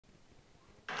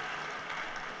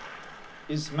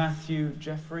Is Matthew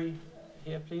Jeffery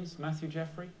here, please? Matthew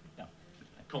Jeffery? Yeah.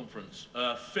 Conference.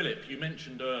 Philip, you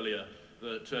mentioned earlier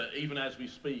that even as we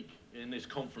speak in this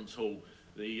conference hall,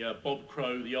 the Bob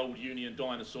Crow, the old Union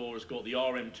dinosaur, has got the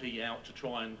RMT out to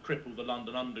try and cripple the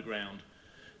London Underground.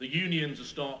 The unions are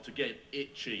starting to get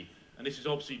itchy, and this is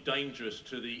obviously dangerous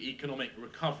to the economic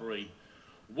recovery.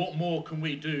 What more can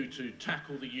we do to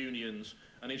tackle the unions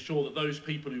and ensure that those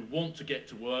people who want to get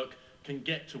to work can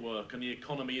get to work and the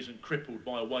economy isn't crippled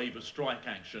by a wave of strike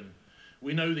action?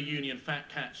 We know the union fat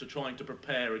cats are trying to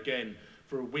prepare again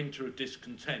for a winter of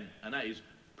discontent, and that is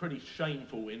pretty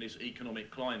shameful in this economic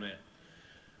climate.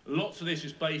 Lots of this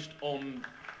is based on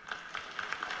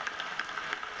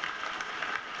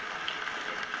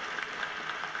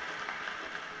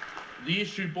the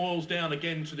issue boils down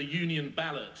again to the union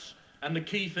ballots, and the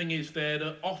key thing is there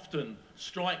that often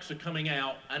strikes are coming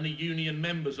out and the union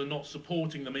members are not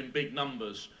supporting them in big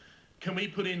numbers. Can we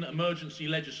put in emergency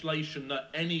legislation that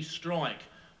any strike,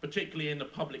 particularly in the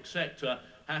public sector,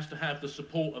 has to have the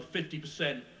support of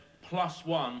 50% plus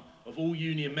one of all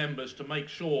union members to make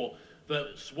sure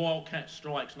that wildcat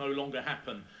strikes no longer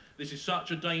happen? This is such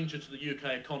a danger to the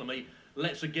UK economy.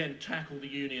 Let's again tackle the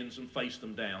unions and face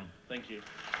them down. Thank you.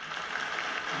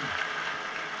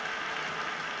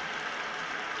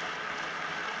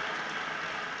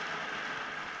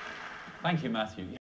 Thank you, Matthew.